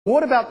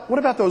What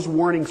about those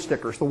warning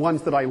stickers, the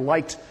ones that I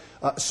liked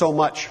so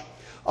much?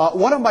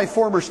 One of my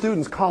former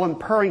students, Colin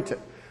Purrington,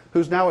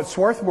 who's now at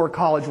Swarthmore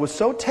College, was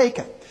so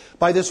taken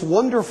by this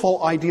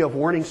wonderful idea of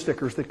warning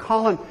stickers that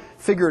Colin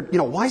figured,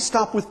 why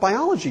stop with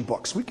biology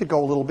books? We could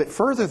go a little bit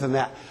further than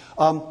that.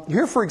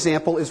 Here, for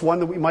example, is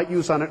one that we might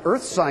use on an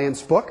earth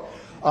science book,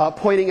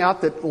 pointing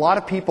out that a lot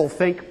of people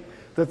think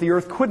that the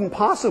Earth couldn't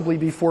possibly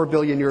be 4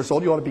 billion years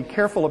old. You ought to be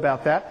careful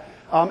about that.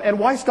 And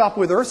why stop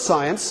with earth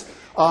science?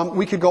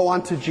 We could go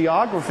on to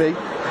geography.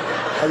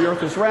 The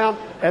Earth is round.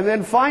 And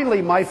then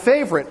finally, my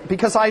favorite,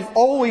 because I've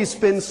always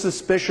been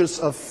suspicious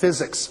of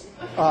physics.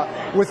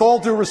 With all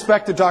due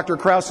respect to Dr.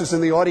 Krauss, who's in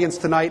the audience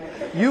tonight,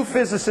 you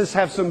physicists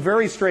have some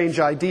very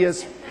strange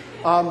ideas.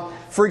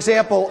 For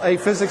example, a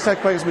physics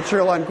explains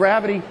material on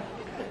gravity.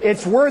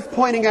 It's worth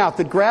pointing out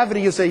that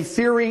gravity is a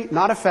theory,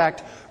 not a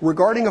fact,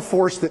 regarding a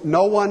force that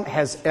no one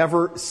has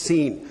ever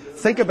seen.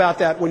 Think about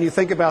that when you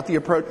think about the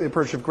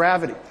approach of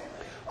gravity.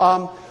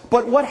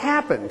 But what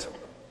happened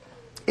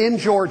in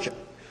Georgia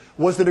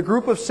was that a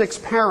group of 6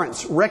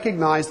 parents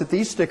recognized that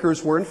these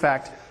stickers were, in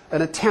fact,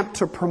 an attempt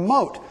to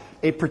promote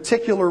a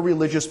particular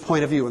religious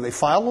point of view. And they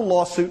filed a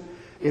lawsuit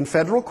in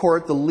federal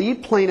court. The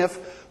lead plaintiff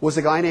was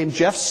a guy named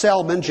Jeff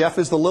Selman. Jeff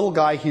is the little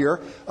guy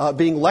here,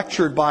 being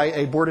lectured by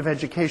a Board of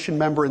Education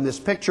member in this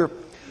picture.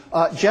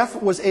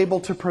 Jeff was able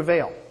to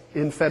prevail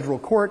in federal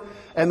court,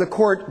 and the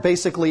court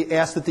basically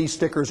asked that these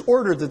stickers,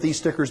 ordered that these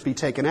stickers be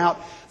taken out.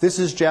 This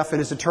is Jeff and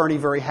his attorney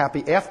very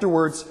happy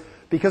afterwards.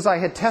 Because I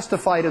had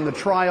testified in the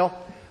trial,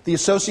 the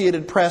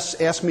Associated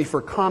Press asked me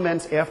for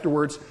comments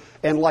afterwards,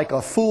 and like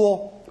a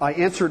fool, I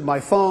answered my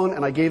phone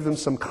and I gave them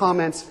some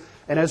comments,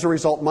 and as a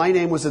result, my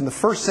name was in the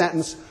first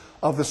sentence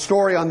of the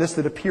story on this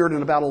that appeared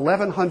in about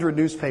 1,100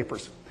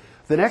 newspapers.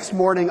 The next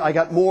morning, I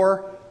got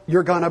more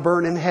 "you're gonna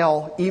burn in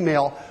hell"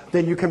 email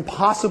than you can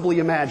possibly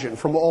imagine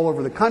from all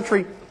over the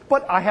country,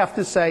 but I have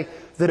to say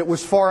that it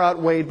was far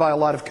outweighed by a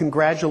lot of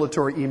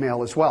congratulatory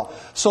email as well.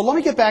 So let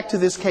me get back to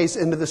this case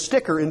and to the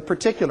sticker in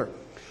particular.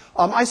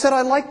 I said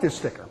I like this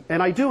sticker,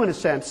 and I do in a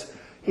sense.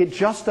 It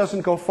just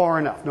doesn't go far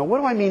enough. Now, what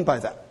do I mean by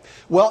that?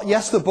 Well,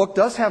 yes, the book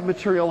does have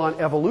material on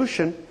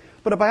evolution,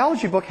 but a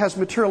biology book has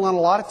material on a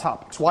lot of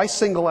topics. Why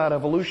single out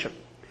evolution?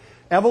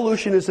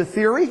 Evolution is a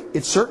theory?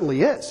 It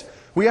certainly is.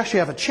 We actually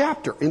have a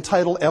chapter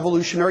entitled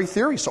Evolutionary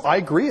Theory, so I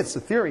agree it's a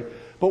theory.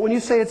 But when you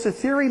say it's a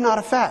theory, not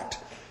a fact,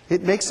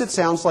 it makes it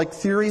sound like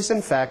theories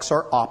and facts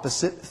are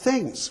opposite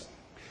things,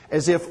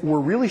 as if we're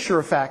really sure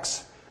of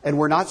facts and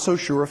we're not so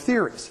sure of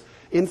theories.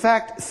 In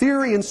fact,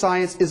 theory in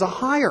science is a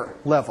higher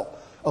level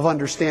of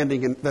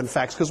understanding than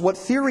facts, because what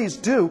theories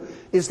do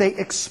is they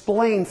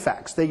explain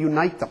facts, they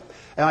unite them.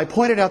 And I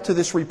pointed out to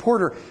this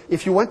reporter,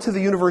 if you went to the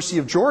University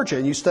of Georgia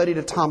and you studied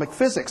atomic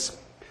physics,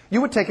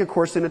 you would take a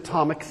course in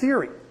atomic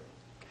theory.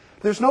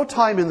 There's no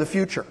time in the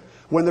future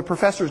when the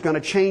professor is going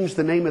to change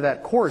the name of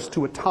that course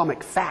to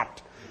atomic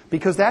fact,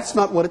 because that's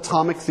not what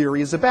atomic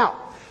theory is about.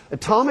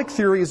 Atomic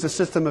theory is a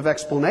system of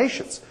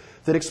explanations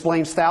that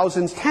explains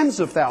thousands, tens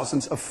of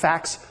thousands of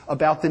facts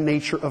about the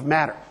nature of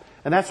matter.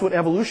 And that's what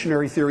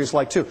evolutionary theory is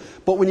like too.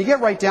 But when you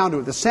get right down to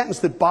it, the sentence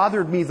that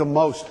bothered me the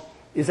most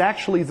is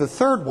actually the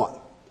third one.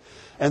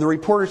 And the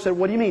reporter said,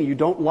 "What do you mean? You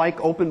don't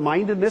like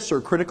open-mindedness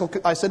or critical?"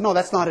 I said, "No,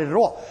 that's not it at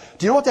all."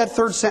 Do you know what that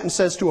third sentence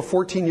says to a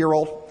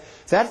 14-year-old?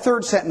 That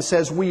third sentence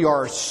says, "We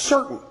are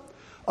certain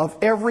of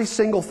every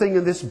single thing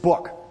in this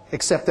book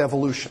except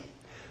evolution."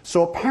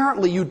 So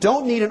apparently you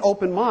don't need an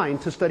open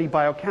mind to study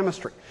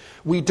biochemistry.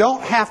 We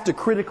don't have to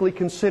critically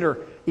consider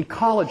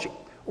ecology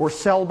or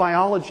cell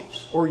biology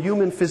or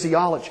human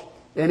physiology.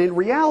 And in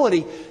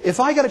reality, if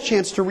I got a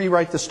chance to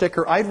rewrite the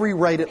sticker, I'd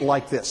rewrite it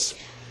like this.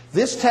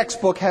 This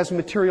textbook has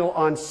material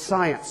on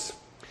science.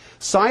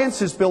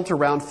 Science is built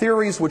around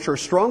theories which are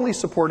strongly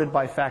supported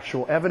by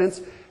factual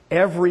evidence.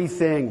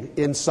 Everything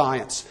in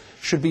science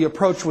should be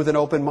approached with an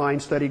open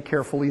mind, studied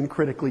carefully and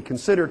critically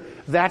considered.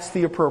 That's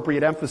the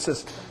appropriate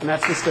emphasis, and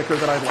that's the sticker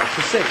that I'd like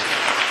to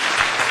see.